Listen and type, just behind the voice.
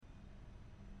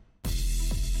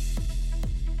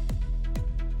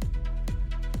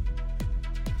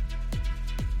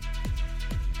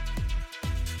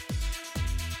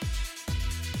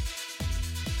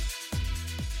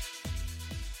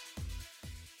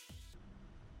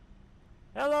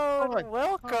Hello Oh, and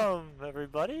welcome,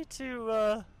 everybody,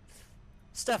 to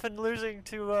Stefan losing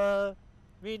to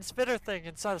Mean Spitter thing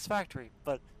in Satisfactory.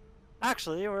 But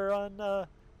actually, we're on there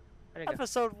you go.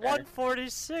 episode Better.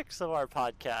 146 of our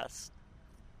podcast.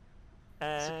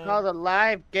 It's And called a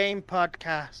live game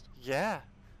podcast. yeah,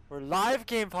 we're live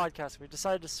game podcast. We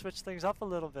decided to switch things up a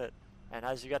little bit. And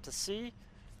as you got to see,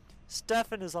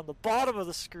 Stefan is on the bottom of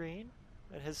the screen,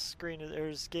 and his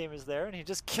game is there, and he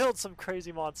just killed some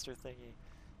crazy monster thingy.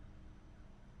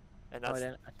 And Oh, that's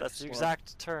then I that's the swore.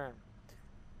 exact term.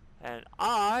 And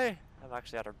I am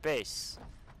actually at our base.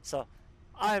 So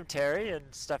I am Terry, and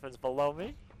Stefan's below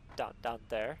me, down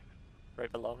there,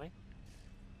 right below me.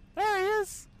 There he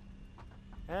is.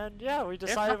 And yeah, we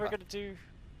decided we're gonna do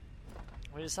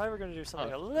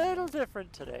something a little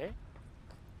different today.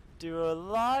 Do a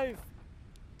live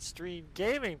stream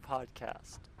gaming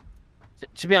podcast.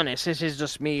 To be honest, this is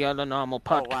just me on a normal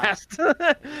Oh, wow.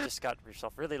 podcast. You just got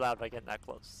yourself really loud by getting that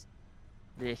close.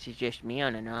 This is just me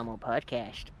on a normal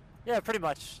podcast. Yeah, pretty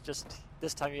much. Just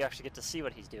this time you actually get to see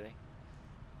what he's doing.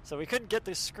 So we couldn't get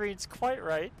the screens quite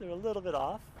right. They're a little bit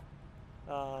off.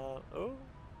 Oh.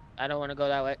 I don't want to go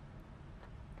that way.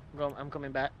 I'm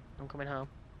coming back. I'm coming home.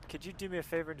 Could you do me a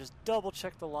favor and just double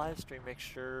check the live stream, make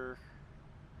sure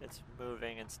it's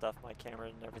moving and stuff, my camera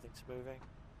and everything's moving?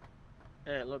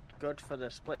 It looked good for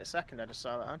the split second I just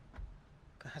saw it on.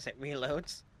 As it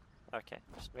reloads. Okay,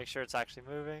 just make sure it's actually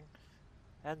moving.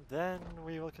 And then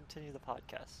we will continue the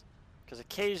podcast. Because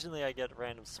occasionally I get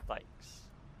random spikes.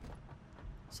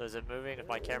 So is it moving? Is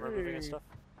my camera moving and stuff?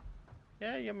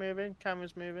 Yeah, you're moving.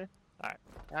 Camera's moving. Alright.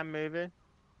 I'm moving.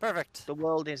 Perfect. The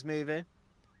world is moving.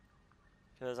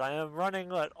 Because I am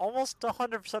running almost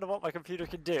 100% of what my computer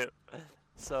can do.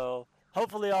 So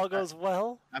hopefully all goes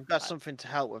well. I've got something to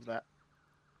help with that.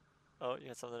 Oh, you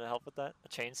got something to help with that? A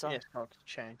chainsaw? Yeah, it's called a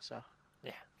chainsaw.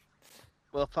 Yeah.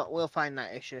 We'll find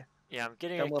that issue. Yeah, I'm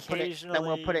getting Then occasionally...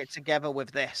 we'll put it together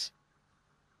with this.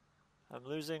 I'm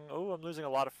losing a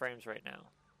lot of frames right now.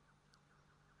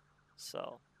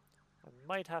 So, I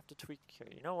might have to tweak here.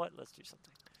 You know what? Let's do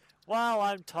something. While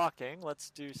I'm talking,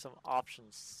 let's do some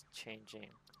options changing.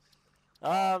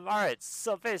 Alright,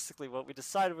 so basically what we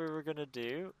decided we were going to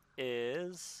do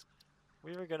is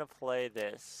we were going to play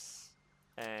this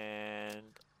and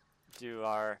do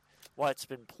our what's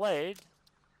been played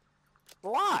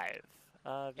live.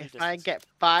 If I get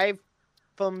 5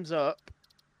 thumbs up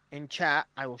in chat,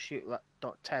 I will shoot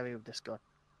Terry with this gun.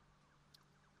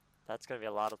 That's going to be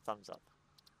a lot of thumbs up.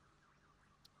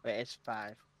 It is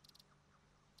 5.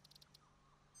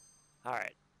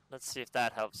 Alright, let's see if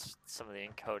that helps some of the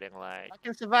encoding lag. I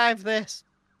can survive this.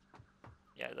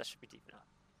 Yeah, that should be deep enough.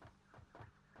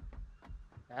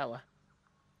 Ella,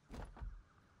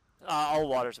 All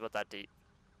water's about that deep.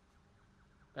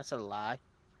 that's a lie.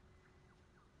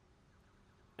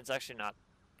 It's actually not.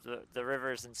 The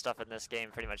rivers and stuff in this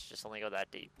game pretty much just only go that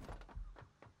deep.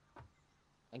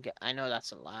 I know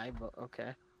that's a lie, but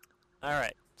okay.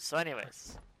 Alright, so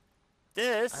anyways.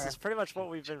 This is pretty much what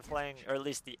we've been playing, or at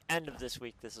least the end of this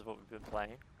week, this is what we've been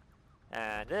playing.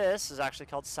 And this is actually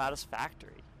called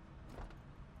Satisfactory.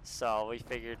 So we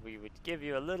figured we would give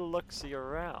you a little look-see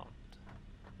around.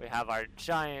 We have our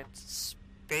giant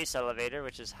space elevator,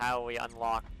 which is how we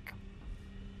unlock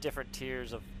different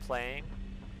tiers of playing.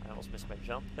 I almost missed my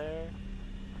jump there.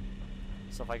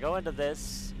 So if I go into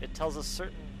this, it tells us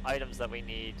certain items that we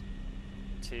need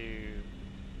to...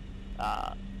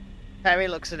 Terry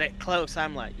looks at it close.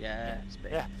 I'm like, yeah, it's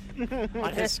big. Yeah.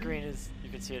 On his screen, you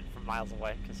can see it from miles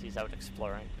away because he's out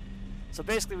exploring. So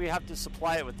basically we have to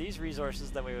supply it with these resources,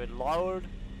 then we would load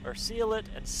or seal it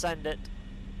and send it,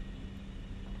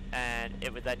 and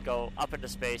it would then go up into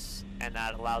space, and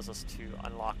that allows us to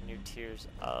unlock new tiers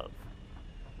of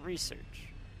research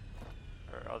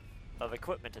or of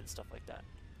equipment and stuff like that.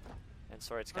 And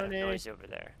sorry, it's kind of noisy over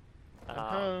there.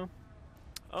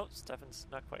 Oh, Stefan's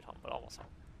not quite home, but almost home.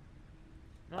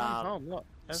 No, I'm home. Look.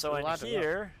 So in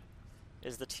here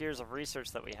is the tiers of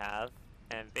research that we have,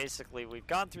 and basically we've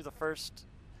gone through the first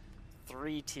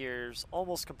 3 tiers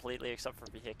almost completely, except for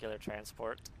vehicular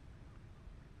transport.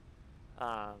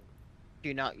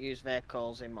 Do not use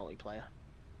vehicles in multiplayer.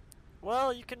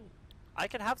 Well, I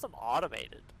can have them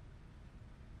automated.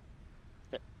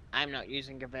 But I'm not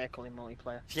using a vehicle in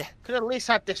multiplayer. Yeah. Could at least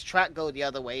have this track go the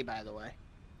other way, by the way.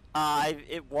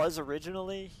 It was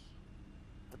originally,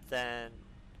 but then...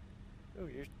 Ooh,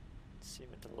 you're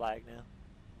seeming to lag now.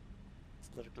 It's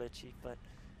a little glitchy, but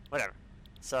whatever.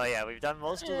 So yeah, we've done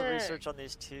most of the research on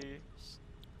these tubes.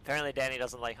 Apparently Danny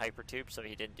doesn't like hypertubes, so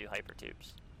he didn't do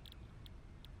hypertubes.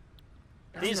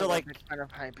 These I'm are not a like big fan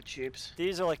of hyper tubes.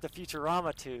 these are like the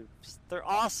Futurama tubes. They're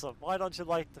awesome. Why don't you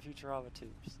like the Futurama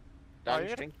tubes? Oh, Dan's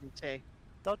you're gonna... drinking tea.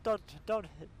 Don't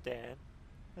hit Dan.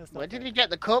 That's Where not did fair. he get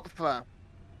the cup from?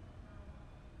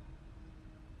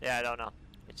 Yeah, I don't know.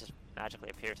 It just magically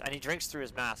appears, and he drinks through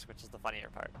his mask, which is the funnier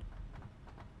part.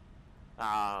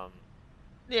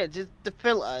 Yeah, just the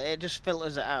filter. It just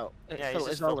filters it out. It Yeah, he's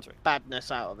filters just all the filtering.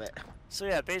 badness out of it. So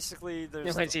yeah, basically,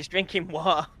 there's When he's drinking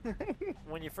water.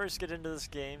 when you first get into this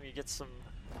game, you get some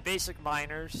basic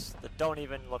miners that don't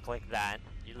even look like that.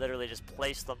 You literally just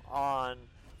place them on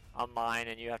a mine,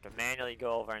 and you have to manually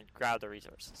go over and grab the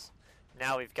resources.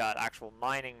 Now we've got actual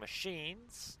mining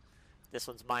machines. This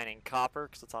one's mining copper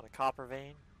because it's on a copper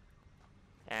vein.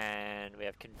 And we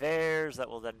have conveyors that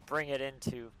will then bring it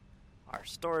into our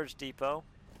storage depot.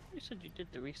 You said you did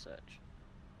the research.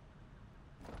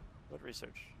 What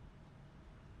research?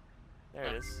 There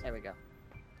it is. There we go.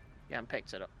 Yeah, and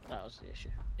picked it up. That was the issue.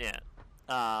 Yeah.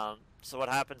 So what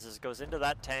happens is it goes into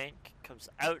that tank, comes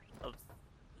out of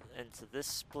into this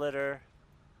splitter,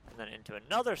 and then into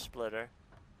another splitter,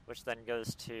 which then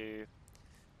goes to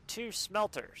 2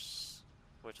 smelters,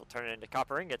 which will turn it into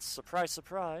copper ingots. Surprise,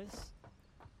 surprise.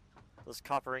 Those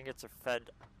copper ingots are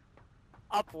fed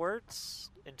upwards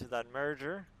into that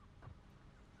merger.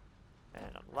 And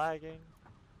I'm lagging.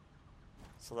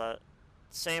 So that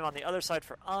same on the other side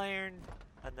for iron,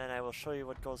 and then I will show you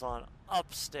what goes on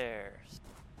upstairs.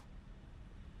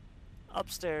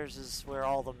 Upstairs is where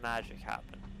all the magic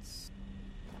happens.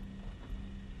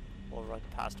 We'll run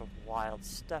past a wild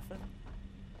Stefan.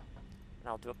 And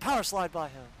I'll do a power slide by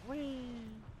him. Whee!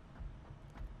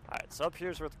 Alright, so up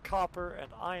here's where the copper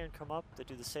and iron come up. They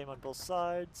do the same on both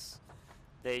sides.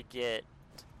 They get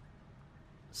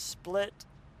split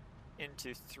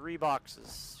into 3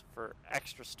 boxes for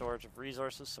extra storage of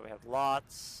resources. So we have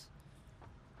lots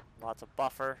of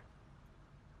buffer.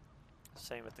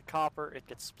 Same with the copper, it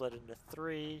gets split into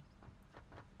 3.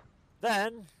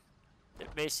 Then, it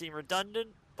may seem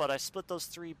redundant, but I split those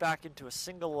 3 back into a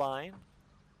single line.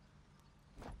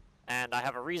 And I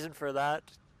have a reason for that.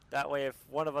 That way, if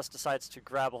one of us decides to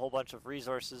grab a whole bunch of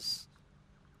resources,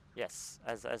 yes,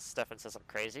 as Stefan says, I'm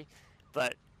crazy,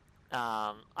 but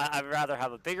I'd rather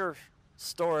have a bigger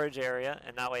storage area,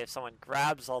 and that way if someone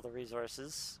grabs all the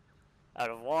resources out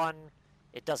of one,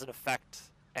 it doesn't affect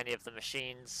any of the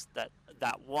machines that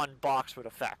one box would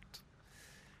affect.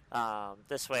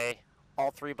 This way,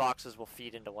 all 3 boxes will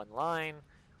feed into one line.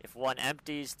 If one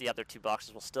empties, the other 2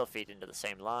 boxes will still feed into the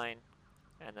same line.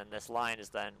 And then this line is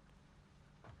then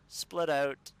split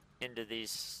out into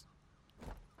these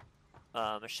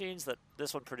machines that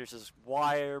this one produces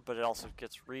wire, but it also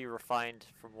gets re-refined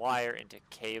from wire into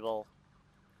cable.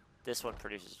 This one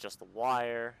produces just the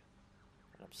wire.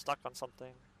 And I'm stuck on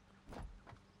something.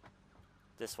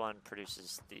 This one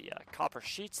produces the copper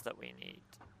sheets that we need.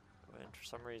 And for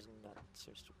some reason that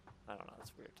seems to... I don't know,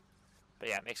 that's weird. But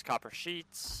yeah, it makes copper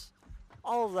sheets.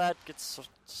 All of that gets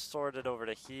sorted over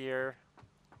to here.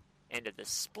 Into this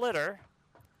splitter,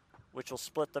 which will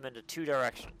split them into 2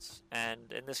 directions.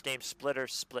 And in this game,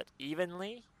 splitters split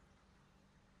evenly.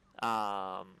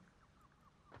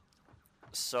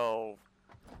 So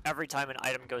every time an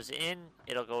item goes in,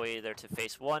 it'll go either to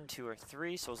face 1, 2, or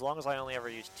 3. So as long as I only ever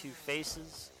use 2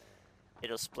 faces,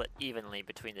 it'll split evenly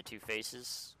between the 2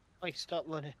 faces. Wait, stop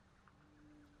running.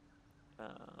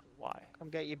 Why? Come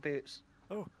get your boots.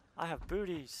 Oh, I have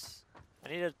booties. I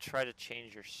need to try to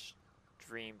change your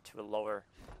stream to a lower...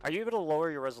 Are you able to lower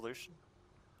your resolution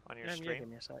on your stream? Give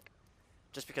me a sec.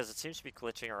 Just because it seems to be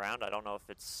glitching around. I don't know if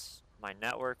it's my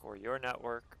network or your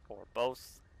network or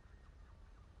both.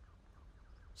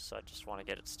 So I just want to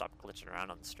get it stop glitching around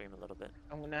on the stream a little bit.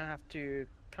 I'm going to have to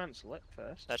cancel it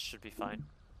first. That should be fine.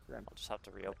 Then I'll just have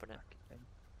to reopen it.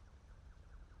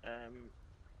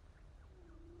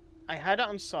 I had it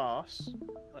on source.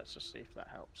 Let's just see if that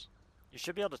helps. You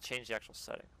should be able to change the actual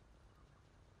setting.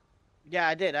 Yeah,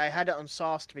 I did. I had it on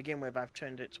source to begin with. I've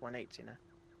turned it to 180 now.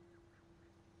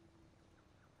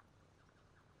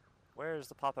 Where is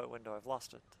the pop-out window? I've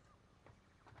lost it.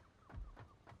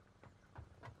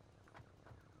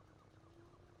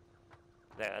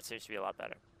 There, that seems to be a lot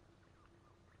better.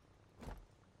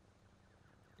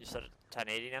 You set it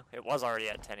 1080 now? It was already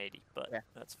at 1080, but yeah,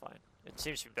 that's fine. It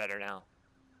seems to be better now.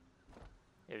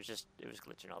 It was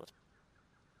glitching all the time.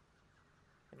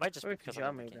 It might just be because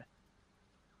I'm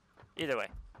either way.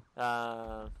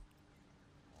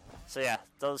 So yeah,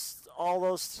 all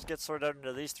those get sorted out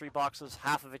into these 3 boxes.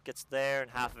 Half of it gets there,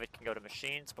 and half of it can go to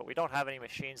machines. But we don't have any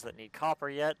machines that need copper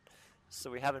yet,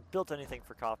 so we haven't built anything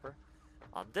for copper.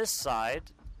 On this side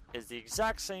is the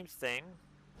exact same thing.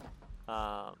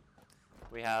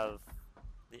 We have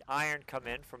the iron come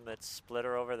in from its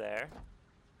splitter over there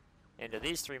into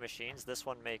these 3 machines. This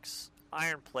one makes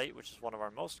iron plate, which is one of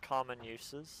our most common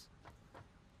uses.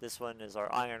 This one is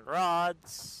our iron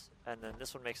rods, and then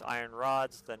this one makes iron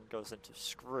rods, then goes into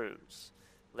screws.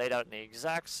 Laid out in the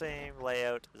exact same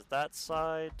layout as that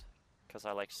side, because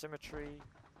I like symmetry.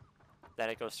 Then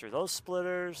it goes through those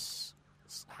splitters.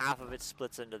 Half of it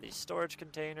splits into these storage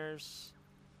containers.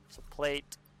 So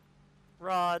plate,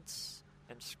 rods,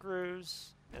 and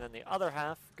screws. And then the other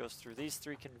half goes through these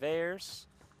 3 conveyors,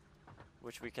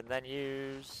 which we can then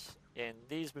use in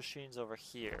these machines over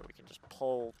here. We can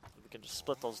just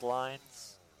split those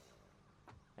lines.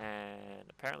 And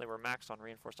apparently we're maxed on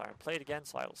reinforced iron plate again,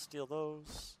 so I will steal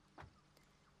those.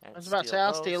 I was about to say,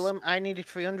 I'll steal them. I needed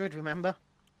 300, remember?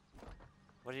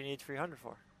 What do you need 300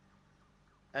 for?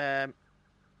 I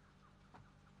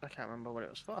can't remember what it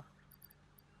was for.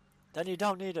 Then you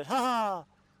don't need it. Ha ha!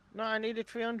 No, I needed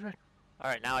 300.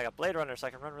 Alright, now I got Blade Runner, so I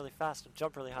can run really fast and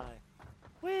jump really high.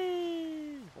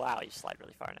 Whee! Wow, you slide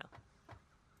really far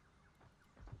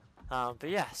now. But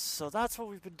yeah, so that's what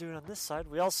we've been doing on this side.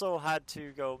 We also had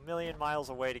to go a million miles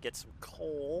away to get some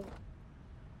coal,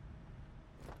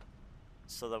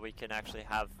 so that we can actually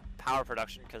have power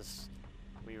production, because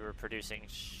we were producing...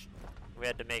 we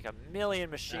had to make a million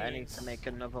machines. I need to make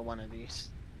another one of these.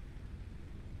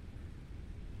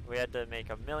 We had to make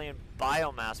a million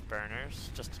biomass burners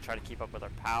just to try to keep up with our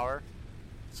power.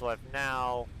 So I've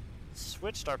now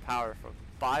switched our power from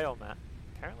biomass.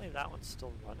 Apparently that one's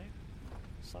still running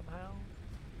somehow.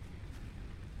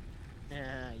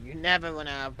 Yeah, you never run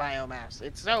out of biomass.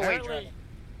 It's always running.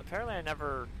 Apparently I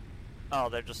never... Oh,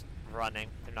 they're just running.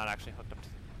 They're not actually hooked up to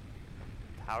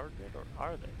the power grid, or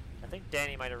are they? I think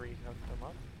Danny might have re-hooked them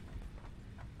up.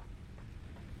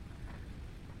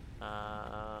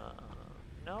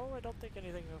 No, I don't think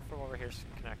anything from over here is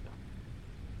connected.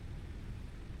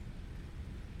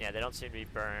 Yeah, they don't seem to be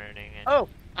burning. Oh,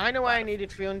 I know why I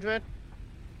needed 300.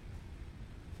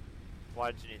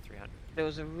 Why did you need 300? There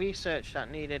was a research that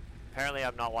needed... Apparently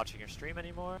I'm not watching your stream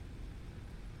anymore.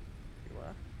 You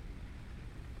were?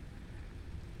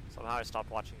 Somehow I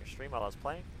stopped watching your stream while I was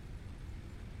playing.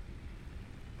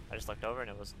 I just looked over and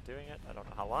it wasn't doing it. I don't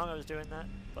know how long I was doing that,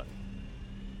 but...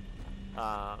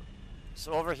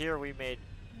 so over here we made,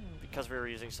 because we were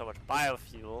using so much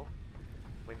biofuel,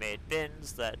 we made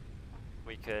bins that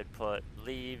we could put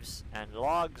leaves and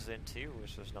logs into,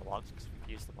 which there's no logs because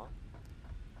we've used them all.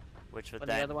 Which would when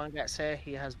then... the other one gets here,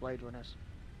 he has Blade Runners.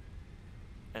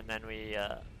 And then we,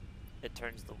 it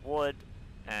turns the wood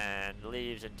and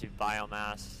leaves into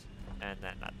biomass, and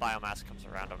then that biomass comes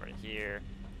around over to here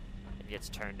and gets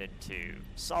turned into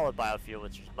solid biofuel,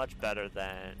 which is much better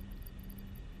than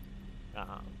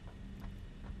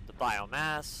the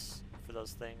biomass for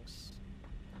those things.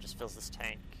 It just fills this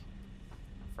tank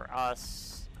for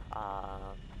us.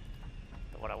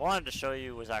 But what I wanted to show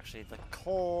you was actually the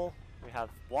coal. We have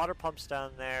water pumps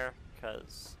down there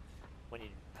because when you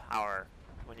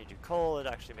do coal, it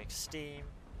actually makes steam.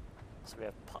 So we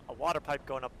have a water pipe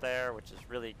going up there, which is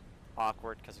really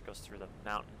awkward because it goes through the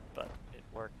mountain, but it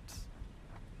worked.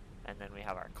 And then we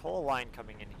have our coal line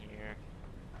coming in here.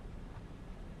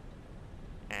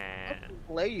 And what's the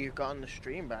delay you've got on the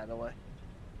stream, by the way?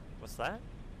 What's that?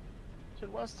 So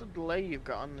what's the delay you've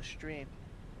got on the stream?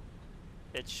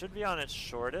 It should be on its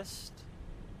shortest,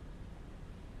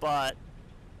 but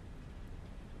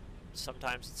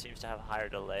sometimes it seems to have a higher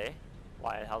delay.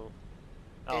 Why? How?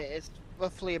 Oh. It's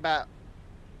roughly about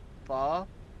 4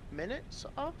 minutes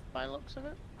off by the looks of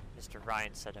it. Mr.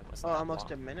 Ryan said it was. Oh,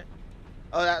 almost a minute.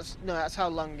 Oh, that's how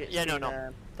long it's yeah, been,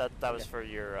 no. That was for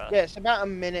your. Yeah, it's about a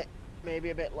minute, maybe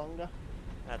a bit longer.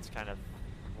 That's kind of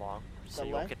long, so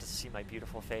you won't get to see my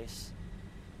beautiful face.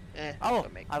 Oh,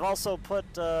 I've also put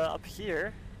up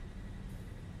here.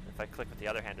 If I click with the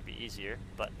other hand, it'd be easier.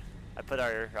 But I put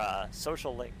our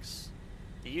social links.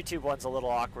 The YouTube one's a little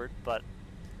awkward, but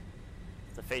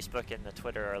the Facebook and the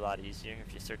Twitter are a lot easier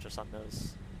if you search us on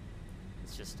those.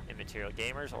 It's just Immaterial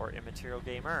Gamers or Immaterial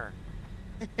Gamer.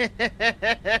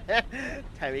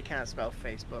 Terry can't spell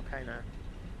Facebook, I know.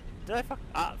 Did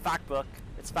I Factbook.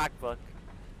 It's Factbook.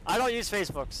 I don't use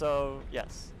Facebook, so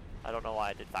yes. I don't know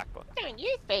why I did Factbook. I don't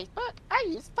use Facebook. I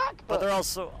use Factbook. But they're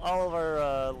also, all of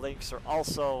our links are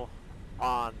also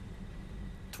on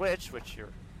Twitch, which you're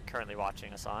currently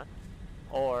watching us on,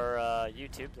 or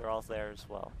YouTube. They're all there as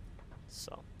well.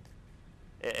 So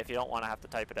if you don't want to have to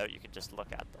type it out, you can just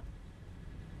look at them.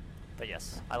 But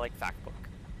yes, I like Factbook.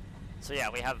 So yeah,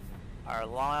 we have our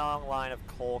long line of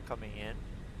coal coming in.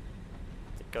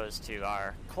 It goes to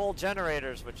our coal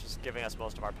generators, which is giving us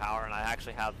most of our power, and I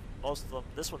actually have most of them.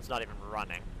 This one's not even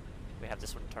running. We have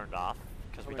this one turned off.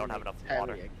 because we don't have enough Terry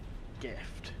water. a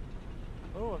gift.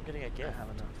 Oh, I'm getting a I gift. have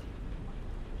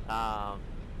enough.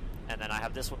 And then I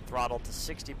have this one throttled to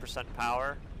 60%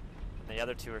 power, and the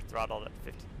other two are throttled at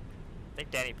 50. I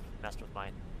think Danny messed with my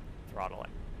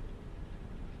throttling.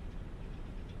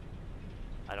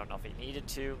 I don't know if he needed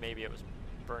to. Maybe it was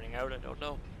burning out. I don't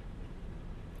know.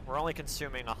 We're only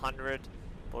consuming 100,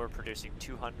 but we're producing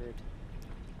 200.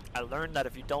 I learned that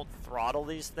if you don't throttle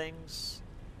these things,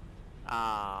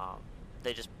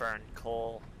 they just burn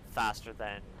coal faster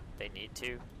than they need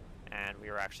to, and we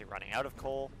were actually running out of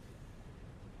coal.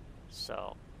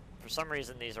 So, for some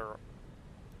reason, these are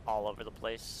all over the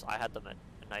place. I had them at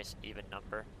a nice even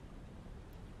number.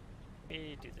 Let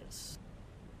me do this.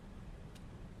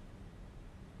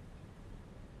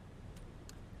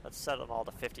 Let's set them all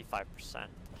to 55%. That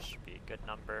should be a good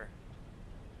number.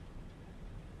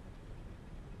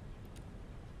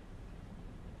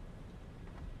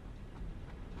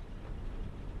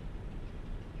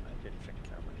 I didn't think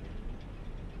that would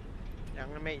be. Yeah, I'm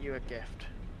gonna make you a gift.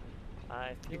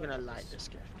 You're gonna like this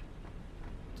gift.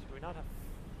 Do we not have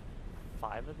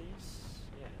 5 of these?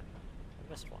 Yeah, I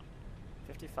missed one.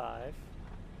 55.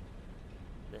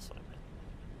 This one I missed.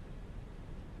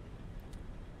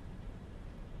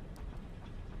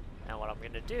 And what I'm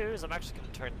going to do is I'm actually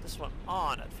going to turn this one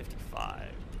on at 55.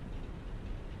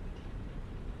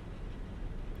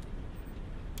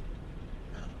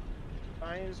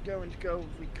 Ryan's going to go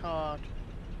record.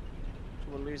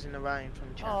 So we're losing the Ryan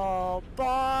from chat. Oh,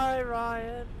 bye,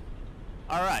 Ryan.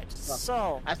 All right, Well,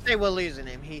 so I say we're losing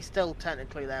him. He's still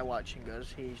technically there watching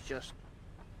us. He's just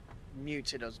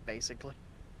muted us, basically.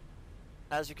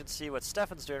 as you can see, what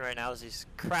Stefan's doing right now is he's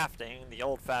crafting the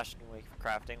old-fashioned way of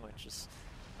crafting, which is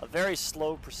a very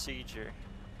slow procedure,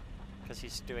 because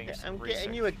he's doing Yeah, some I'm research.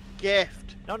 getting you a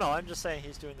gift. No, I'm just saying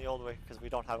he's doing the old way because we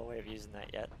don't have a way of using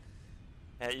that yet.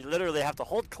 You literally have to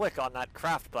hold-click on that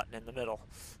craft button in the middle,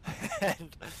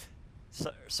 and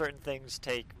certain things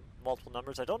take multiple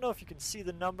numbers. I don't know if you can see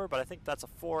the number, but I think that's a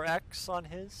 4x on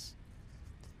his.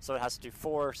 So it has to do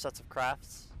 4 sets of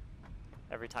crafts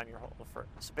every time you're holding for.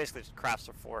 So basically, just crafts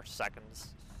are 4 seconds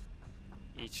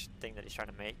each thing that he's trying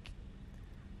to make.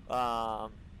 Well,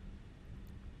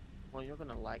 you're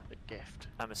gonna like the gift.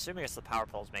 I'm assuming it's the power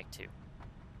poles make 2.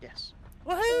 Yes.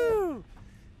 Woohoo!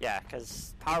 Yeah,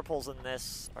 because power poles in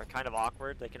this are kind of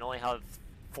awkward. They can only have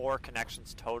 4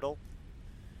 connections total.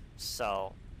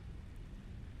 So,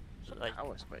 like,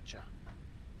 Power switcher.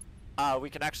 we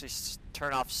can actually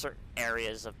turn off certain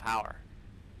areas of power.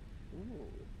 Ooh.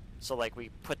 So, like, we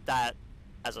put that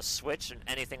as a switch, and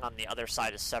anything on the other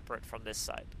side is separate from this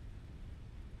side.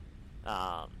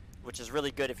 Which is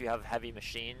really good if you have heavy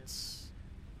machines.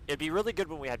 It'd be really good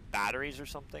when we had batteries or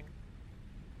something.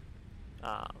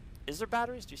 Is there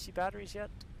batteries? Do you see batteries yet?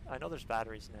 I know there's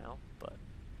batteries now, but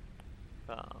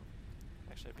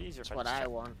actually it'd be easier That's if what I I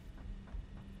just want.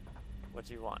 What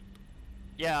do you want?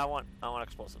 Yeah, I want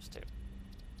explosives too.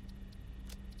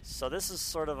 So this is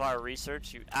sort of our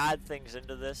research. You add things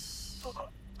into this.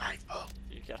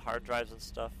 You get hard drives and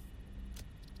stuff.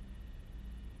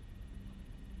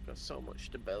 Got so much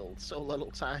to build, so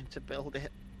little time to build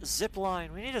it. Zip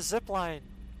line. We need a zip line.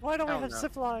 Why don't we Hell have no.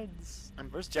 zip lines? I'm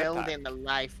Where's jetpack? building the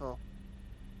rifle.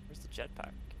 Where's the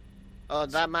jetpack? Oh,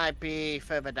 that might be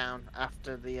further down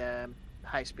after the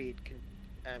high-speed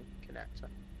connector.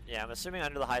 Yeah, I'm assuming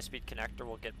under the high-speed connector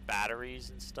we'll get batteries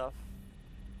and stuff.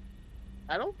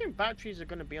 I don't think batteries are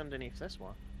going to be underneath this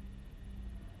one.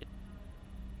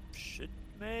 Should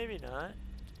maybe not.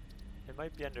 It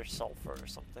might be under sulfur or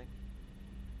something.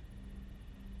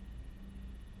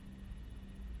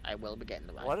 I will be getting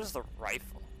the rifle. What is the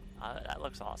rifle? That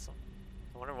looks awesome.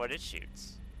 I wonder what it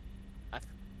shoots.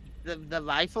 The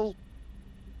rifle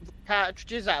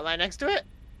cartridges that right next to it?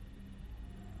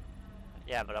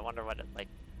 Yeah, but I wonder what it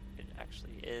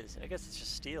actually is. I guess it's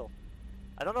just steel.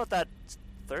 I don't know what that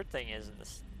third thing is in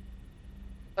this.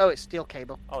 Oh, it's steel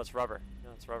cable. Oh, it's rubber.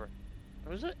 No, it's rubber.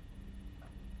 Was it?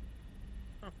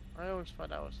 Oh, I always thought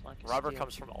that was like Rubber steel.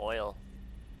 comes from oil,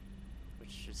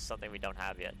 which is something we don't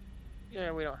have yet.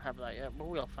 Yeah, we don't have that yet, but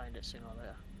we'll find it sooner or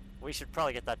later. We should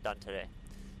probably get that done today.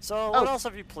 So, what Oh, else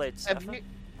have you played, Stefan?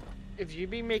 Have you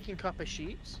been making copper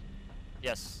sheets?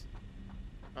 Yes.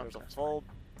 There's Okay. a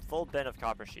full bin of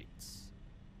copper sheets.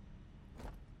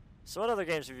 So what other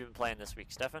games have you been playing this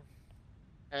week, Stefan?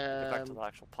 Get back to the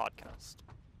actual podcast.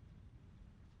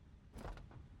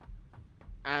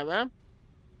 Aram?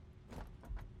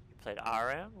 You played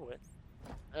RM with...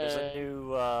 There's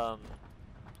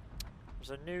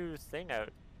a new thing out.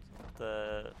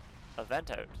 The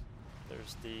event out.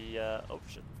 There's the... oh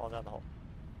shit, fall down the hole.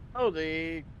 Oh,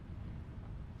 the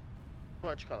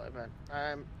what you call it event?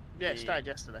 Yeah, it started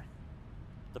yesterday.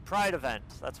 The Pride event.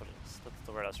 That's what it is. That's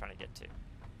the word I was trying to get to.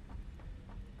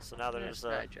 So now there's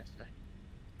a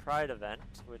Pride event,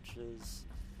 which is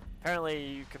apparently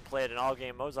you can play it in all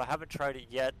game modes. I haven't tried it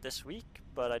yet this week,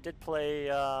 but I did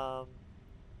play. I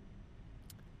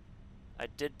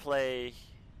did play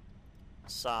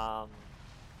some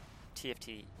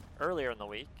TFT earlier in the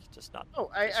week, just not. Oh,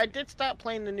 I did start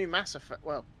playing the new Mass Effect.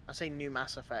 Well, I say new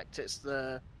Mass Effect. It's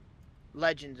the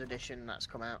Legends edition that's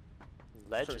come out.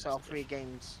 Legends. So it's all three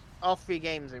games. All three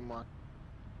games in one.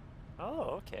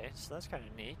 Oh, okay. So that's kind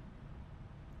of neat.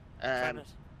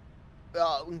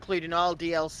 Including all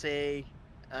DLC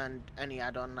and any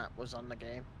add-on that was on the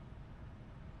game.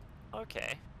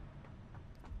 Okay.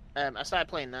 I started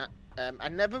playing that.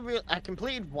 I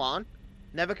completed 1,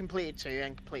 never completed 2,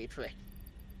 and completed 3.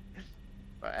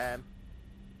 But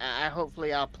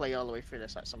hopefully I'll play all the way through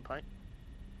this at some point.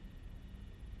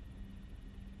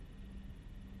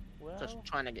 Well, just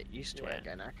trying to get used to it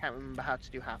again. I can't remember how to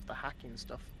do half the hacking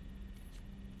stuff.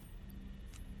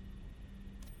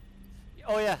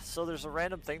 Oh yeah, so there's a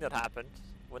random thing that happened.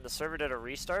 When the server did a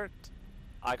restart,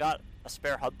 I got a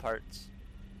spare hub parts.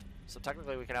 So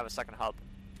technically we can have a second hub.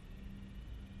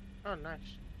 Oh, nice.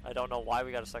 I don't know why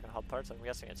we got a second hub parts. I'm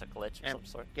guessing it's a glitch of some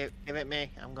sort. Give it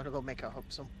me. I'm gonna go make a hub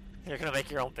some. You're gonna make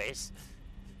your own base?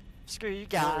 Screw you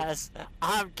guys.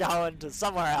 I'm going to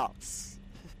somewhere else.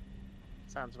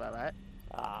 Sounds about right.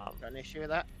 Got an issue with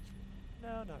that?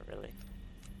 No, not really.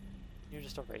 You're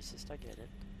just a racist, I get it.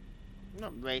 I'm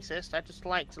not racist, I just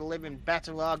like to live in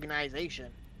better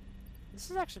organization. This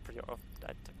is actually pretty... Oh, I took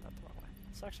that the wrong way.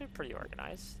 It's actually pretty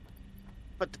organized.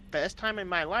 But the first time in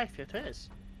my life, it is.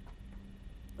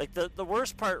 Like, the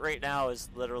worst part right now is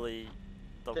literally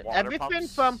the water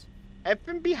pumps.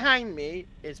 Everything behind me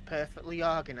is perfectly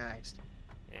organized.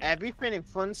 Yeah. Everything in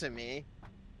front of me,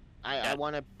 I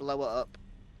want to blow it up.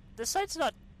 This site's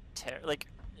not like,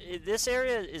 this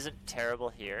area isn't terrible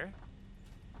here,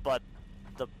 but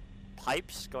the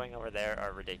pipes going over there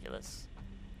are ridiculous.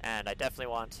 And I definitely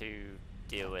want to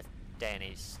deal with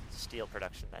Danny's steel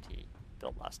production that he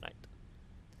built last night.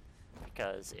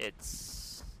 Because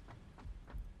it's...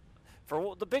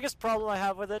 the biggest problem I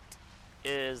have with it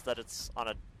is that it's on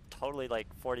a totally, like,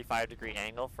 45-degree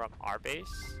angle from our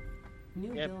base.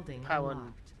 New building power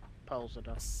unlocked. Poles it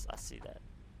up. I see that.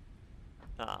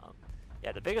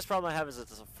 Yeah, the biggest problem I have is that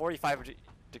it's a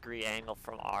 45-degree angle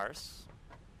from ours.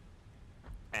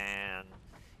 And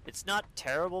it's not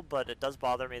terrible, but it does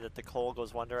bother me that the coal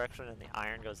goes one direction and the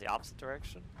iron goes the opposite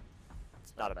direction.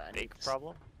 It's not a big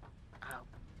problem. Ow.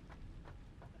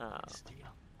 Steel.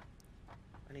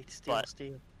 I need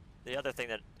steel. The other thing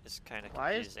that is kind of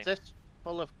confusing... Why is this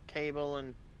full of cable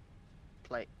and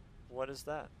plate? What is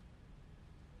that?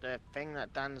 The thing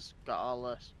that Dan's got all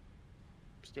the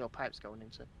steel pipes going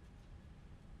into.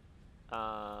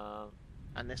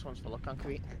 And this one's full of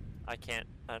concrete. I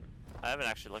haven't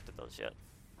actually looked at those yet.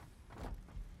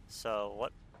 So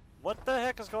what the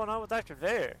heck is going on with that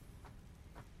conveyor?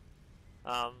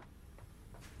 Oh,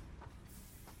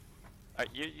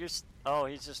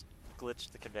 he's just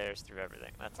glitched the conveyors through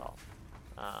everything. That's all.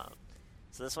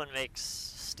 So this one makes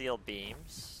steel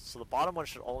beams. So the bottom one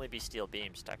should only be steel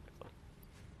beams technically.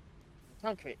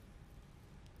 Concrete.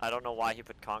 I don't know why he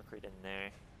put concrete in there.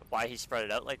 Why he spread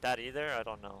it out like that either, I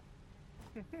don't know.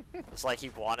 It's like he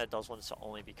wanted those ones to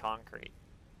only be concrete.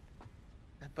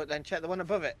 But then check the one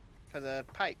above it for the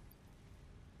pipe.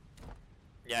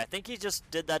 Yeah, I think he just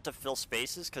did that to fill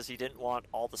spaces because he didn't want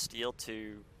all the steel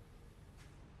to...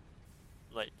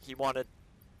 Like, he wanted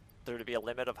there to be a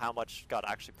limit of how much got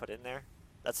actually put in there.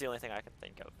 That's the only thing I can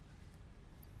think of.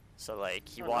 So, like,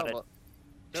 he wanted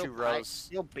 2 rows.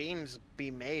 Steel beams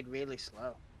be made really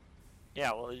slow.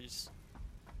 Yeah, well,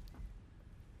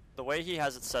 the way he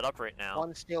has it set up right now...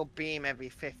 1 steel beam every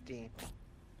 15.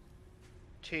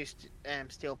 2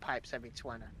 steel pipes every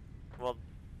 20. Well...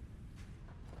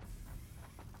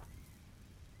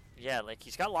 Yeah, like,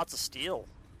 he's got lots of steel.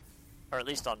 Or at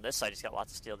least on this side he's got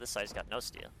lots of steel. This side's got no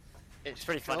steel. It's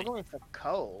pretty funny. Struggling for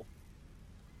coal.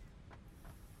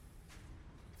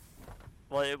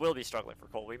 Well, it will be struggling for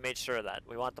coal. We made sure of that.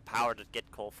 We want the power to get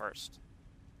coal first.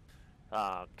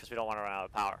 Because we don't want to run out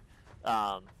of power.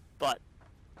 But...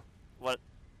 What...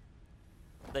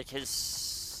 Like,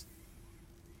 his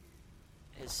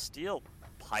steel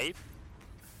pipe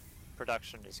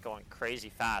production is going crazy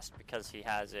fast because he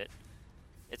has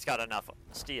it's got enough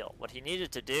steel. What he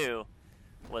needed to do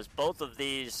was both of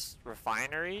these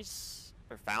refineries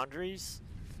or foundries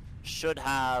should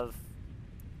have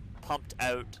pumped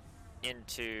out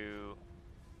into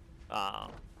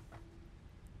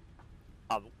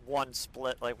one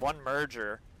split, like one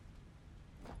merger,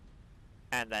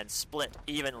 and then split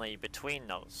evenly between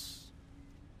those.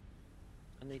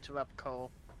 I need to rob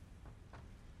coal.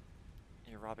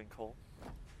 You're robbing coal?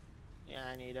 Yeah,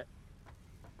 I need it.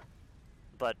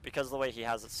 But because of the way he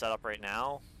has it set up right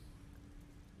now,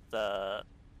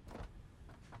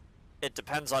 it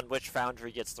depends on which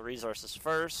foundry gets the resources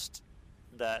first.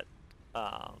 That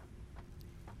How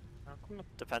come the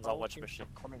depends on coal which seems to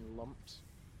machine. come in lumps?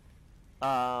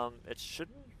 It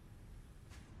shouldn't.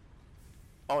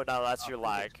 Oh no, that's your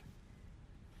lag.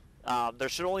 There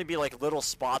should only be like little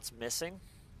spots missing.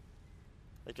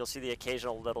 Like you'll see the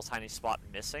occasional little tiny spot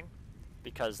missing,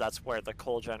 because that's where the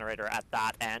coal generator at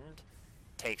that end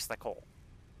takes the coal.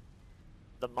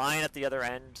 The mine at the other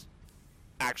end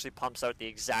actually pumps out the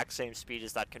exact same speed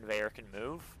as that conveyor can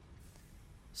move.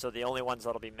 So the only ones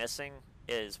that'll be missing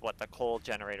is what the coal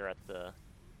generator at the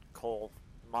coal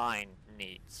mine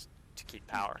needs to keep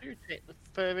power. You take the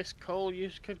furthest coal you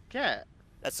could get.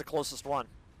 That's the closest one.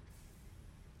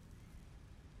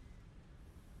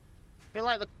 I feel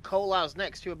like the coal I was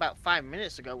next to about 5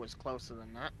 minutes ago was closer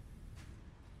than that.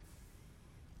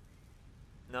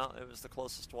 No, it was the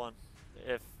closest one.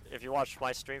 If you watch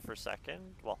my stream for a second,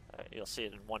 well, you'll see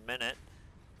it in 1 minute.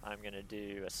 I'm gonna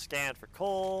do a scan for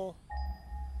coal,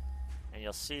 and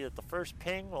you'll see that the first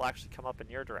ping will actually come up in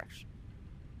your direction.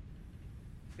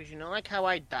 Because you know, like how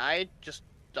I died just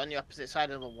on the opposite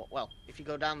side of the well, if you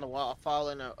go down the waterfall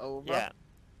and over. Yeah,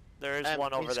 there is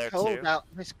one over there coal too.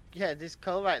 This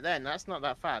coal right there, and that's not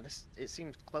that far. It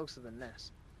seems closer than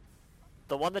this.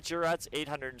 The one that you're at's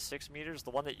 806 meters.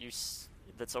 The one that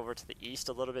that's over to the east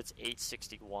a little bit's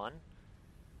 861.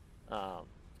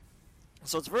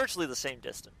 So it's virtually the same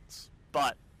distance,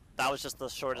 but that was just the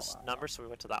shortest number, so we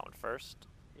went to that one first.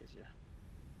 Easier.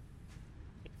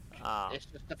 Um, It's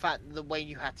just the fact the way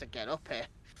you had to get up here.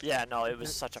 yeah, no, it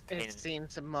was such a pain. It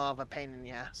seems more of a pain in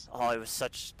the ass. Oh,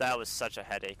 that was such a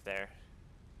headache there.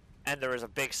 And there was a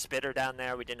big spitter down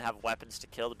there. We didn't have weapons to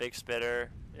kill the big spitter.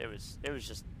 It was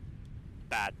just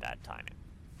bad timing.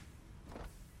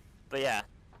 But yeah,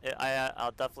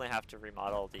 I'll definitely have to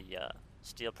remodel the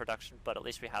steel production, but at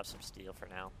least we have some steel for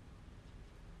now.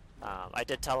 I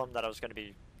did tell him that I was going to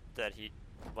be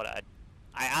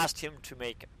I asked him to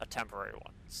make a temporary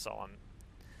one, so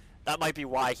that might be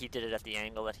why he did it at the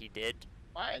angle that he did.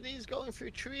 Why are these going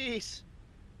through trees?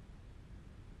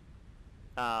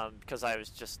 Because I was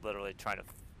just literally trying to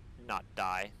not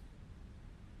die.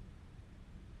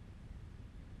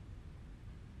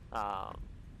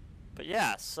 But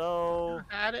yeah, so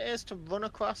How hard it is to run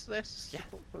across this? Yeah,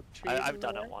 I've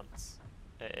done it once.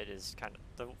 It is kind of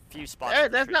the few spots. Hey,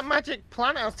 there's that magic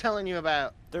plant I was telling you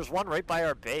about. There's one right by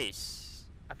our base.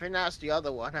 I think that's the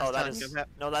other one. Oh, that is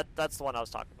that's the one I was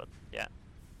talking about. Yeah.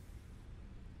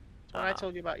 That's what I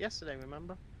told you about yesterday.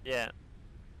 Remember? Yeah.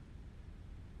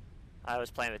 I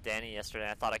was playing with Danny yesterday.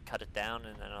 I thought I cut it down,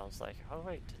 and then I was like, "Oh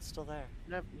wait, it's still there."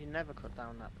 You never cut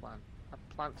down that plant. That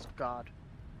plant's God.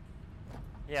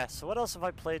 Yeah. So what else have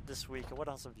I played this week, and what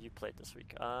else have you played this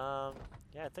week?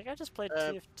 Yeah, I think I just played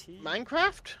TFT.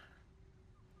 Minecraft?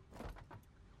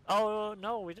 Oh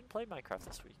no, we didn't play Minecraft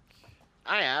this week.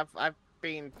 I have. I've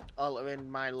been altering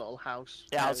my little house.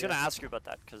 Yeah, I was gonna ask you about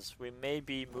that because we may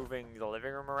be moving the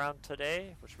living room around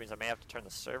today, which means I may have to turn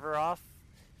the server off.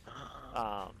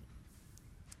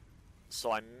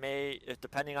 So I may,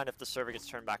 depending on if the server gets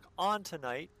turned back on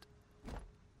tonight,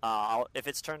 if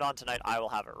it's turned on tonight, I will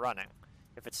have it running.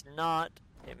 If it's not,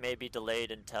 it may be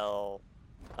delayed until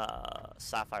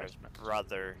Sapphire's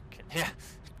brother can. Yeah,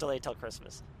 delayed till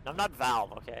Christmas. I'm not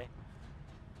Valve, okay?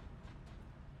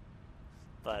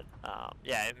 But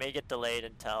yeah, it may get delayed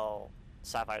until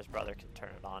Sapphire's brother can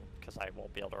turn it on because I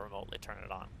won't be able to remotely turn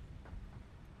it on.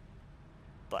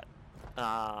 But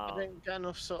I think got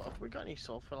enough we got any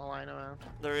sulfur lying around?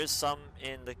 there is some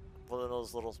in one of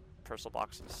those little parcel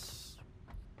boxes.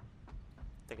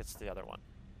 I think it's the other one.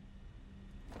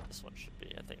 This one should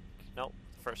be, I think. Nope,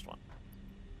 the first one.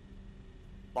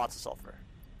 Lots of sulfur.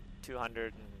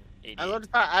 280. I love the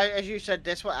fact, as you said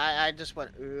this one, I just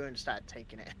went ooh and started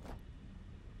taking it.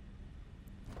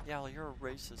 Yeah, well, you're a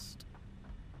racist.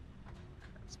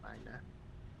 That's fine now.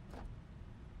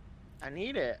 I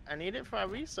need it. I need it for our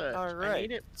research. Alright, I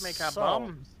need it to make our so-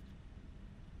 bombs.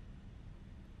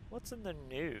 What's in the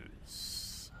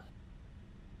news?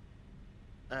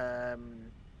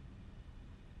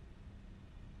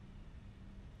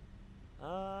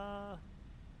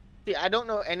 See, I don't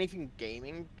know anything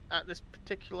gaming at this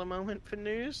particular moment for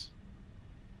news.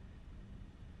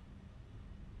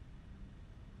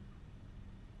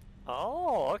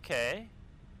 Oh, okay.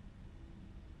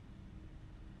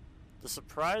 The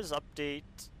surprise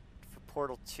update for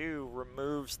Portal 2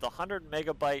 removes the 100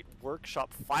 megabyte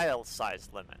workshop file size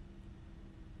limit.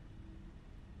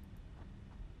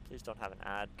 Please don't have an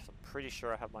ad, because I'm pretty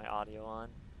sure I have my audio on.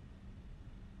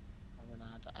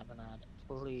 Have an ad.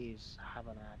 Please have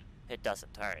an ad. It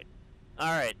doesn't. Alright.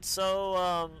 Alright,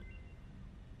 so,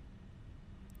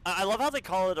 I love how they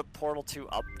call it a Portal 2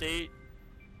 update.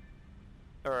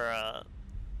 Or,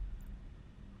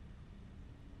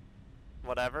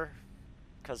 whatever.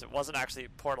 Because it wasn't actually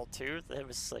Portal 2. It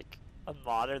was, like, a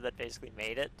modder that basically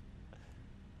made it.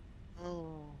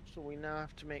 Oh, so we now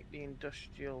have to make the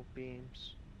industrial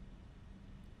beams.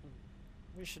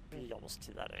 We should be almost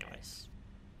to that anyways.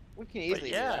 We can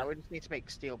easily do yeah. that. We just need to make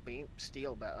steel better.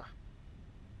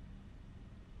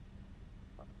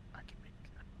 I can make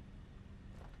that.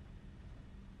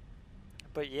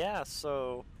 But yeah,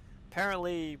 so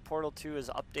apparently Portal 2 is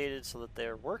updated so that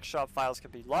their workshop files can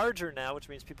be larger now, which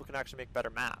means people can actually make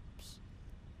better maps.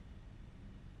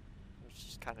 Which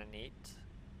is kind of neat.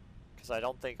 Because I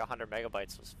don't think 100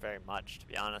 megabytes was very much, to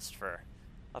be honest, for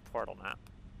a Portal map.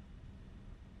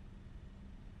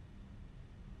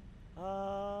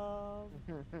 Oh,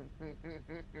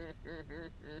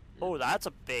 that's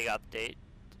a big update.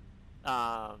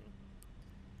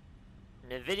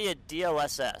 NVIDIA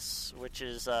DLSS, which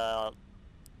is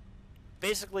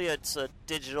basically it's a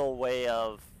digital way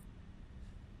of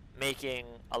making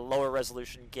a lower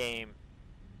resolution game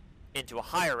into a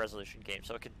higher resolution game,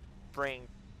 so it can bring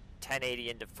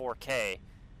 1080 into 4K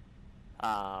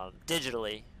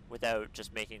digitally without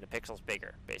just making the pixels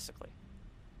bigger, basically.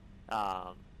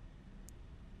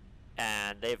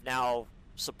 And they've now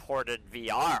supported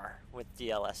VR with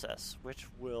DLSS, which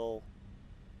will...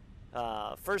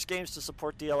 first games to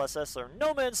support DLSS are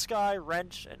No Man's Sky,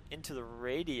 Wrench, and Into the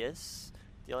Radius.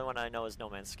 The only one I know is No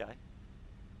Man's Sky.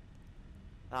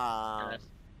 I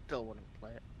still wouldn't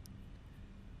play it.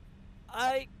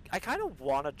 I kind of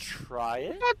want to try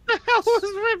it. What the hell was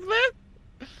with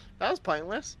this? That was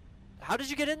pointless. How did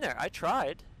you get in there? I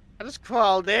tried. I just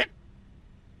crawled in.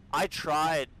 I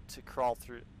tried to crawl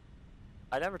through...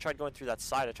 I never tried going through that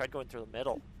side. I tried going through the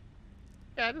middle.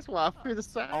 Yeah, I just walked through the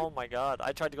side. Oh my god.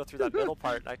 I tried to go through that middle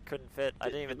part and I couldn't fit. I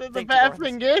didn't even think The to bad go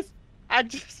thing is, I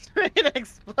just made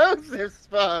explosives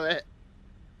from it.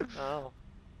 Oh.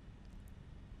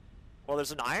 Well,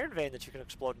 there's an iron vein that you can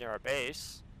explode near our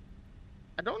base.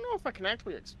 I don't know if I can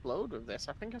actually explode with this.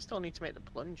 I think I still need to make the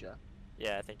plunger.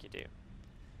 Yeah, I think you do.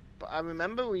 But I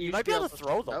remember we used might to be able to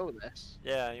throw them. This.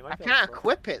 Yeah, you might I be able can't to throw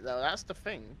equip it though, that's the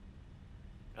thing.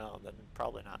 them. Oh, then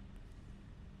probably not.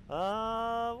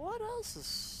 What else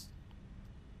is...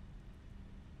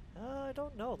 I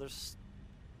don't know. There's...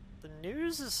 The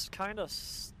news is kind of...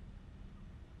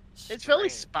 It's really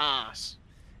sparse.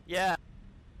 Yeah.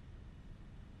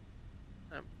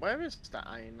 Where is that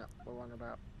iron that we're on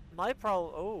about? My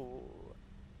problem... Oh...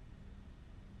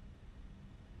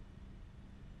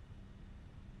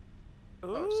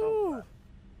 Ooh! Oh, so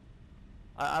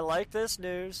I like this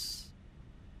news.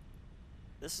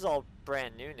 This is all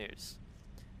brand new news.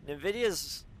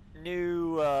 NVIDIA's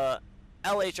new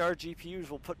LHR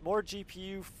GPUs will put more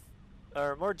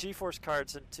more GeForce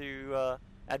cards into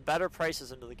at better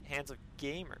prices into the hands of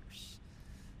gamers.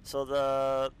 So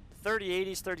the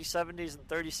 3080s, 3070s, and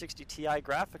 3060 Ti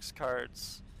graphics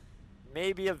cards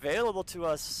may be available to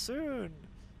us soon,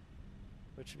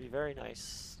 which would be very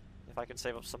nice if I can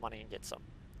save up some money and get some.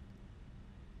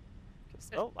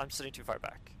 Oh, I'm sitting too far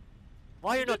back.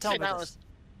 Why are you not telling me that this? was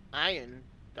iron.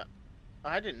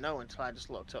 I didn't know until I just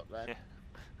looked up there.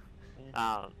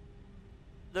 Yeah.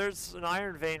 There's an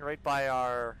iron vein right by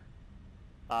our,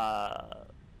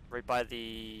 right by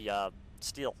the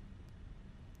steel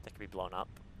that can be blown up.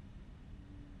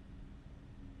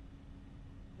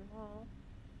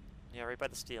 Yeah, right by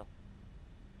the steel.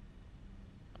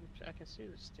 I can see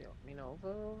the steel. You know,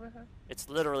 over here. It's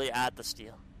literally at the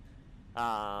steel.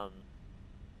 I'm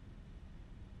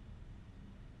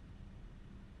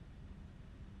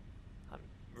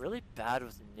really bad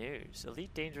with news.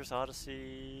 Elite Dangerous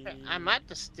Odyssey. I'm at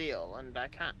the steel and I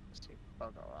can't see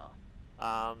bugger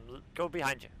all. Go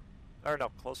behind you. Or no,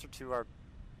 closer to our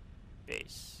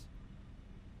base.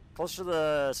 Closer to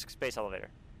the space elevator.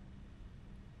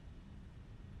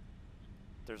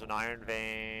 There's an iron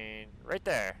vein right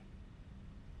there.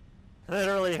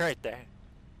 Literally right there.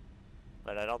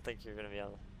 But I don't think you're gonna be able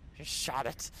to... You shot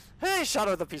it. Hey, shot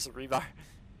it with a piece of rebar.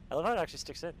 I love how it actually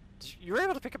sticks in. You were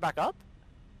able to pick it back up?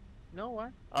 No,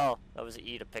 what? Oh, that was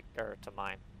E to pick, or to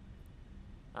mine.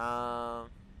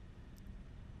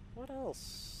 What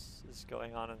else is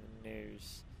going on in the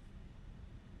news?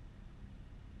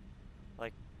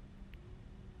 Like,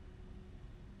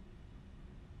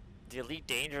 the Elite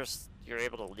Dangerous, you're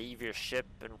able to leave your ship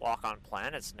and walk on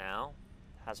planets now.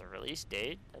 Has a release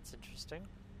date. That's interesting.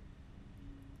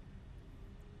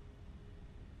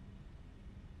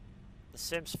 The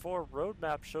Sims 4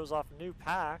 roadmap shows off new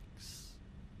packs.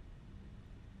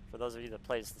 For those of you that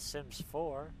plays The Sims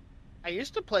 4. I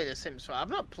used to play The Sims 4. I've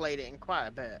not played it in quite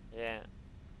a bit. Yeah.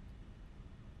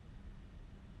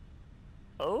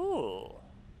 Oh.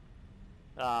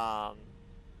 I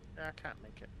can't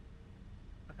make it.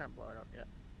 I can't blow it up yet.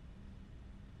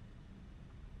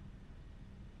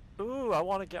 Ooh,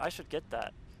 I should get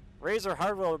that. Razer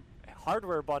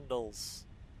hardware bundles.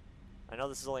 I know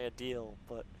this is only a deal,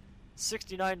 but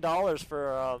 $69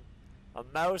 for a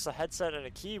mouse, a headset, and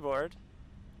a keyboard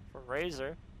from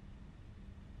Razer.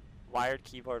 Wired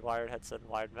keyboard, wired headset, and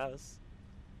wired mouse.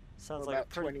 Sounds like about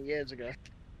 20 years ago.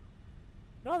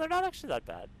 No, they're not actually that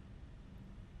bad.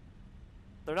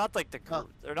 They're not like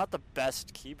they're not the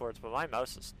best keyboards, but my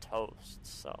mouse is toast,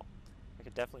 so I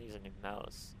could definitely use a new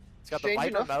mouse. It's got the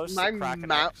Viper mouse, the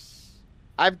Kraken X.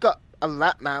 I've got a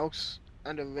lap mouse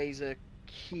and a Razer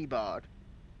keyboard,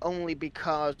 only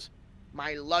because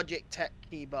my Logitech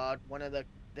keyboard, one of the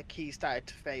keys started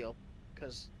to fail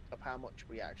because of how much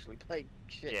we actually played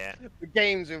shit. Yeah. The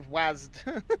games with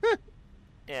WASD.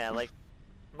 Yeah, like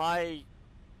my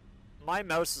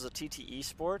mouse is a TTE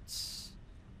Sports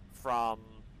from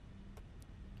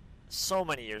so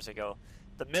many years ago.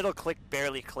 The middle click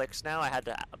barely clicks now. I had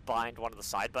to bind one of the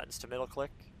side buttons to middle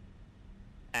click.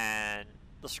 And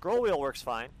the scroll wheel works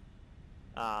fine.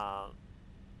 But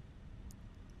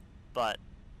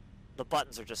the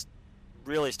buttons are just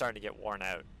really starting to get worn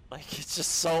out. Like, it's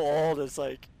just so old. It's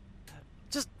like,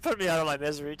 just put me out of my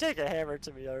misery. Take a hammer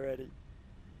to me already.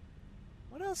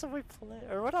 What else have we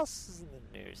played? Or what else is in the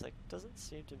news? Like, doesn't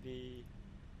seem to be...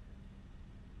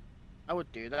 I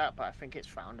would do that, but I think it's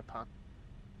frowned upon.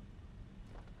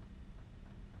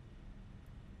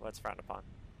 What's frowned upon?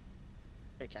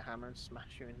 Take a hammer and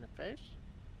smash you in the face?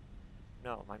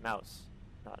 No, my mouse.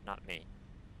 Not me.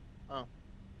 Oh.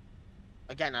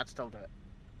 Again, I'd still do it.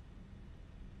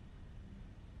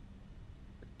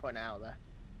 Just putting it out there.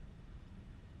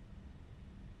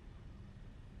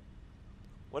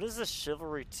 What is this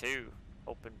Chivalry 2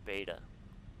 open beta?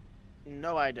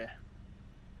 No idea.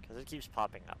 Because it keeps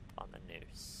popping up on the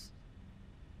news.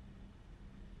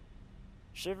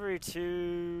 Chivalry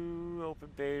 2 open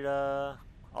beta.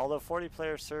 Although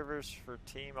 40-player servers for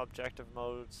team objective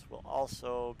modes will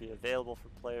also be available for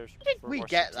players. How did we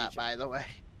get that, by the way?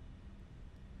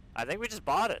 I think we just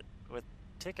bought it with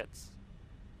tickets.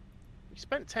 We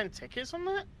spent 10 tickets on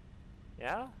that?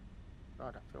 Yeah?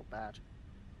 God, I feel bad.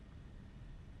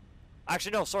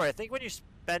 Actually, no, sorry. I think when you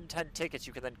spend 10 tickets,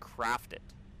 you can then craft it.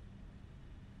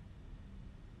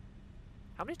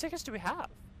 How many tickets do we have?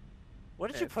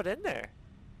 What did you put in there?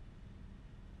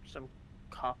 Some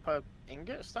copper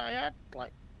ingots that I had,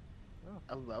 like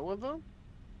a row of them.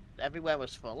 Everywhere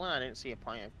was full, and I didn't see a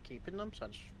point of keeping them, so I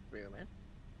just threw them in.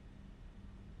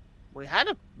 We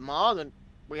had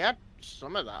we had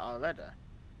some of that already.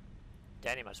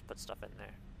 Danny must have put stuff in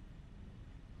there.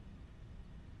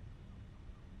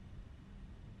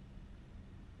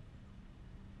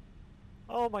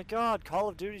 Oh my god, Call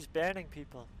of Duty's banning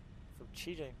people from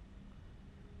cheating.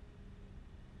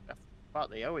 I thought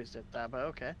they always did that, but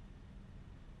okay.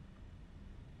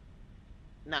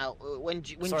 Now, when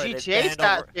GTA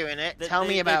starts doing it, tell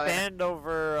me about it. They banned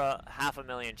over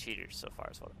 500,000 cheaters so far,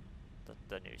 is what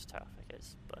the news topic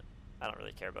is. But I don't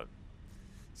really care about.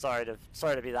 Sorry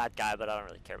to be that guy, but I don't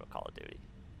really care about Call of Duty.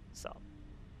 So.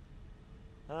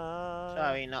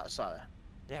 Sorry, not sorry.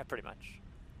 Yeah, pretty much.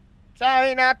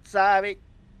 Sorry, not sorry.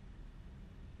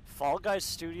 Fall Guys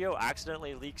Studio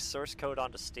accidentally leaks source code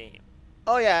onto Steam.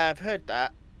 Oh yeah, I've heard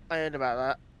that. I heard about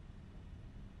that.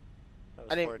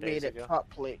 I didn't read it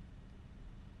properly.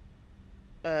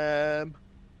 The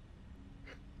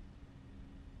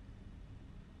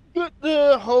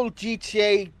whole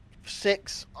GTA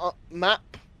 6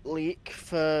 map leak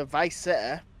for Vice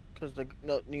City, because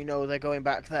they're going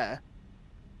back there.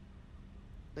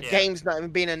 The game's not even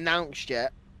been announced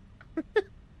yet.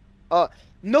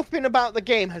 Nothing about the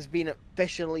game has been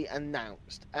officially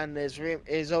announced, and there's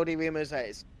already rumors that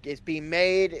it's being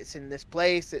made. It's in this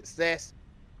place. It's this.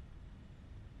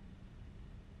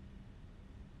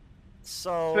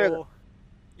 So,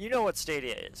 you know what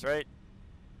Stadia is, right?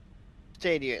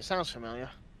 Stadia, it sounds familiar.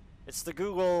 It's the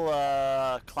Google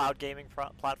cloud gaming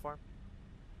platform.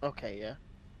 Okay, yeah.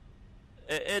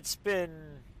 It's been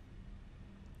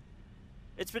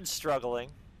struggling.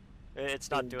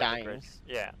 It's not doing the great.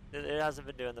 Yeah, it hasn't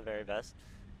been doing the very best.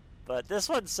 But this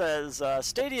one says,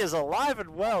 Stadia is alive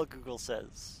and well, Google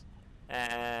says.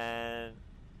 And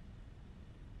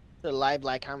The live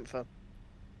like Anthem.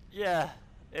 yeah,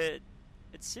 it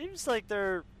seems like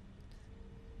they're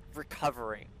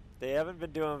recovering. They haven't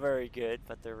been doing very good,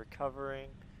 but they're recovering.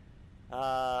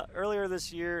 Earlier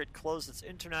this year, it closed its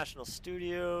international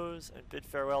studios and bid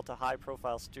farewell to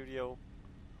high-profile studio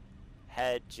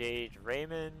head Jade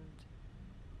Raymond.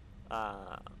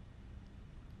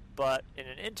 But in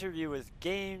an interview with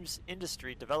games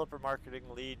industry developer marketing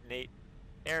lead Nate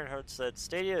Ehrenhardt said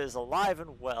Stadia is alive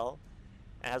and well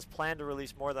and has planned to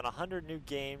release more than 100 new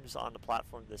games on the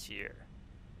platform this year.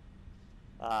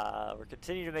 We're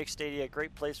continuing to make Stadia a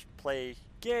great place to play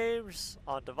games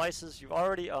on devices you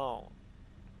already own.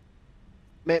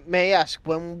 May I ask,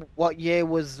 what year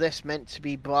was this meant to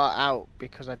be brought out?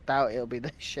 Because I doubt it'll be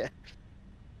this year.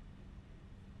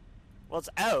 Well, it's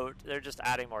out. They're just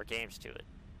adding more games to it.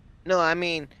 No, I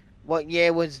mean, what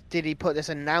year did he put this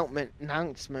announcement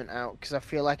out? Because I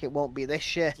feel like it won't be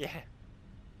this year. Yeah.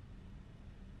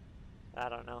 I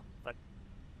don't know, but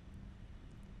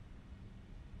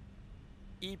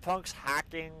E-Punk's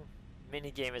hacking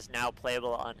minigame is now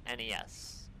playable on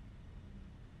NES.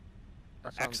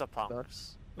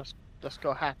 Exapunks. Let's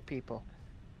go hack people.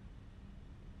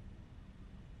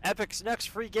 Epic's next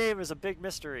free game is a big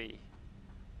mystery.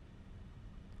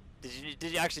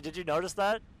 Did you notice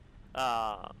that?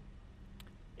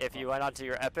 If you went onto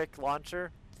your Epic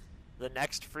launcher, the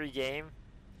next free game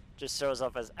just shows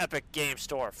up as Epic Game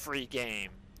Store free game,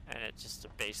 and it's just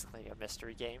basically a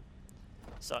mystery game.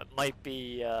 So it might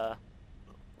be.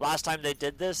 Last time they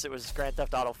did this, it was Grand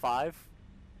Theft Auto 5.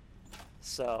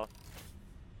 So,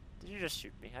 did you just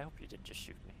shoot me? I hope you didn't just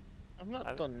shoot me. I've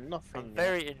not done nothing. I'm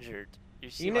very injured.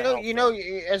 You know.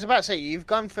 I was about to say you've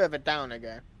gone further down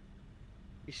again.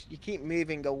 You keep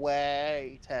moving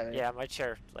away, Terry. Yeah, my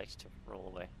chair likes to roll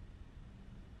away.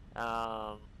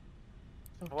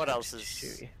 What else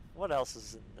is? What else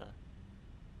is in the?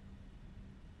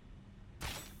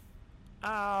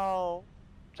 Ow!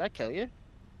 Did I kill you?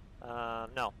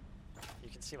 No. You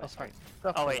can see my screen.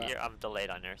 Oh Oh wait, I'm delayed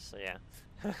on yours, so yeah.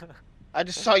 I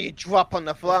just saw you drop on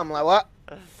the floor. I'm like, what?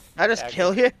 I just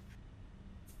kill you?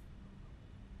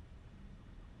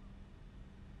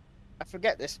 I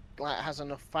forget this has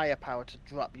enough firepower to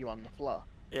drop you on the floor.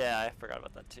 Yeah, I forgot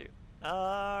about that too.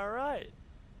 Alright.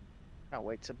 Can't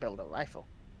wait to build a rifle.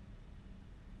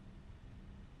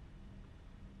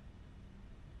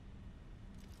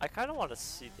 I kind of want to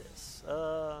see this.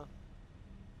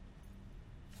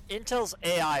 Intel's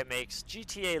AI makes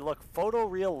GTA look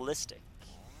photorealistic.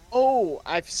 Oh,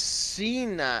 I've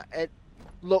seen that. It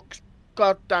looks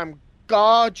goddamn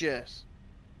gorgeous.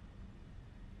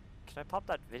 Can I pop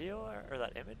that video or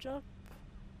that image up?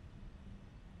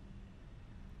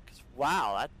 Cause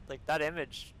wow, that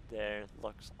image there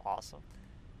looks awesome.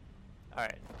 All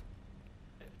right,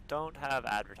 don't have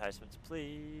advertisements,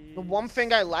 please. The one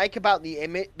thing I like about the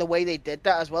image, the way they did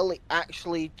that as well, they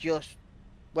actually just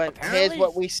went, here's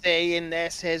what we see in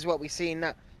this, here's what we see in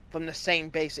that, from the same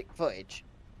basic footage.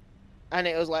 And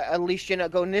it was like, at least you're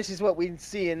not going, this is what we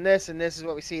see in this, and this is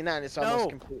what we see in that, and it's almost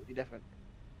completely different.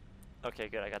 Okay,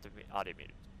 good. I got the audio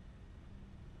muted.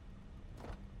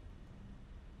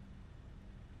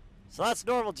 So that's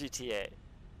normal GTA.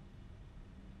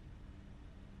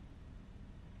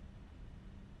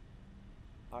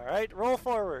 Alright, roll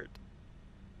forward.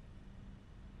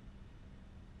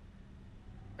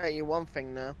 Alright, you one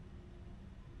thing now.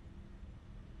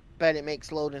 Bet it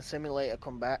makes Loading Simulator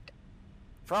come back.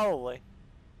 Probably.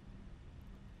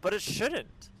 But it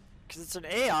shouldn't. Because it's an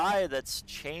AI that's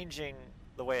changing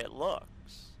the way it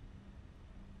looks.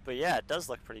 But yeah, it does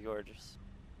look pretty gorgeous.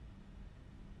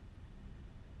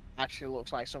 Actually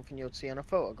looks like something you'd see on a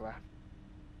photograph.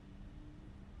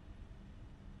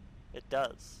 It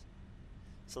does.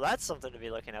 So that's something to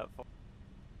be looking out for.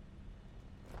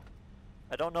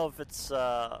 I don't know if it's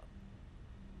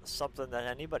something that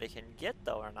anybody can get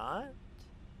though or not.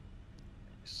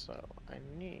 So I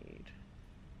need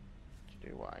to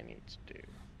do what I need to do.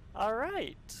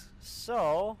 Alright,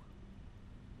 so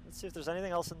let's see if there's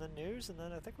anything else in the news, and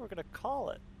then I think we're gonna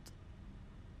call it.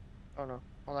 Oh no,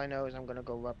 all I know is I'm gonna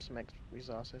go rub some extra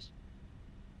resources.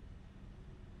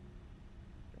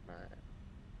 Right.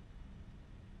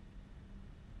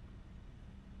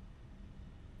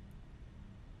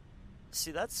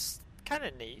 See, that's kind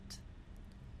of neat.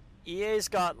 EA's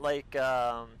got like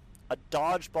a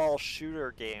dodgeball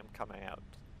shooter game coming out.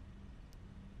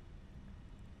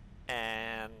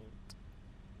 And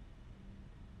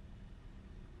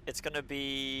it's going to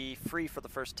be free for the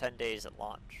first 10 days at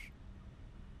launch.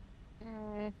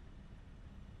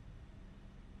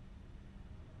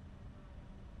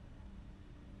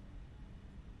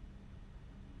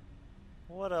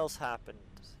 What else happened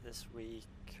this week?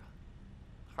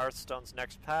 Hearthstone's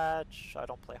next patch. I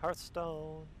don't play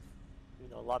Hearthstone,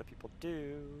 even though a lot of people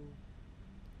do.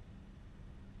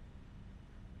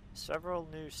 Several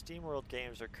new SteamWorld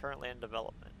games are currently in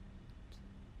development.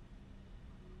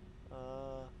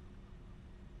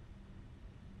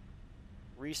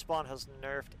 Respawn has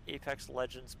nerfed Apex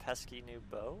Legends' pesky new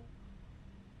bow.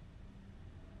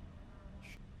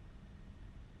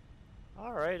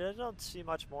 Alright, I don't see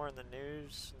much more in the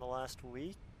news in the last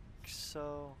week,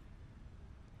 so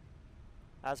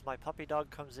as my puppy dog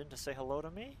comes in to say hello to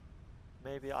me,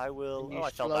 maybe I will... And you oh,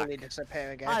 I fell slowly back.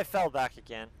 disappear again. I fell back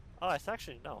again. Oh, it's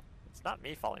actually, no. It's not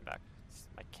me falling back. It's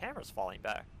my camera's falling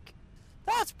back.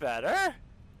 That's better!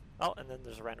 Oh, and then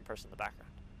there's a random person in the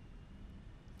background.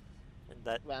 And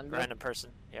that random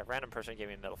person gave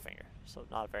me a middle finger. So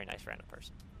not a very nice random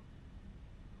person.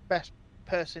 Best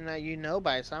person that you know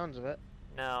by the sounds of it.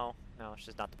 No,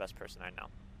 she's not the best person I know.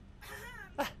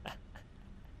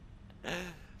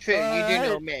 True, you do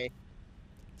know me.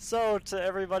 So, to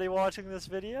everybody watching this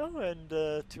video, and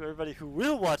to everybody who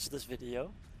will watch this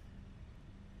video,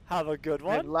 have a good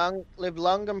one. Live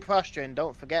long and prosper, and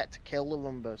don't forget to kill the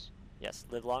Roombas. Yes,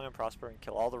 live long and prosper, and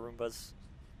kill all the Roombas.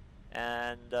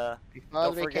 And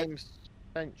before they became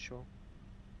sensual.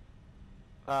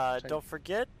 Don't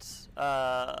forget,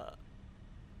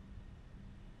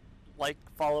 like,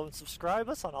 follow, and subscribe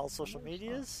us on all social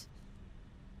medias.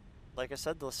 Like I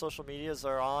said, the social medias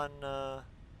are on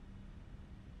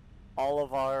all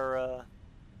of our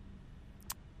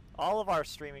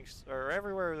streaming, or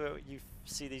everywhere that you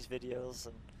see these videos,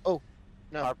 and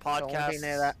no, our podcasts. Don't want to be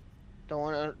near that.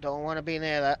 Don't want to be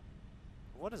near that.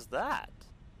 What is that?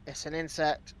 It's an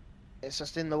insect. It's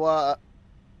just in the water.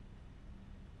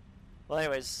 Well,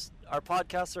 anyways, our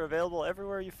podcasts are available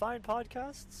everywhere you find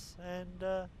podcasts, and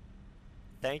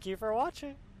thank you for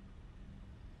watching.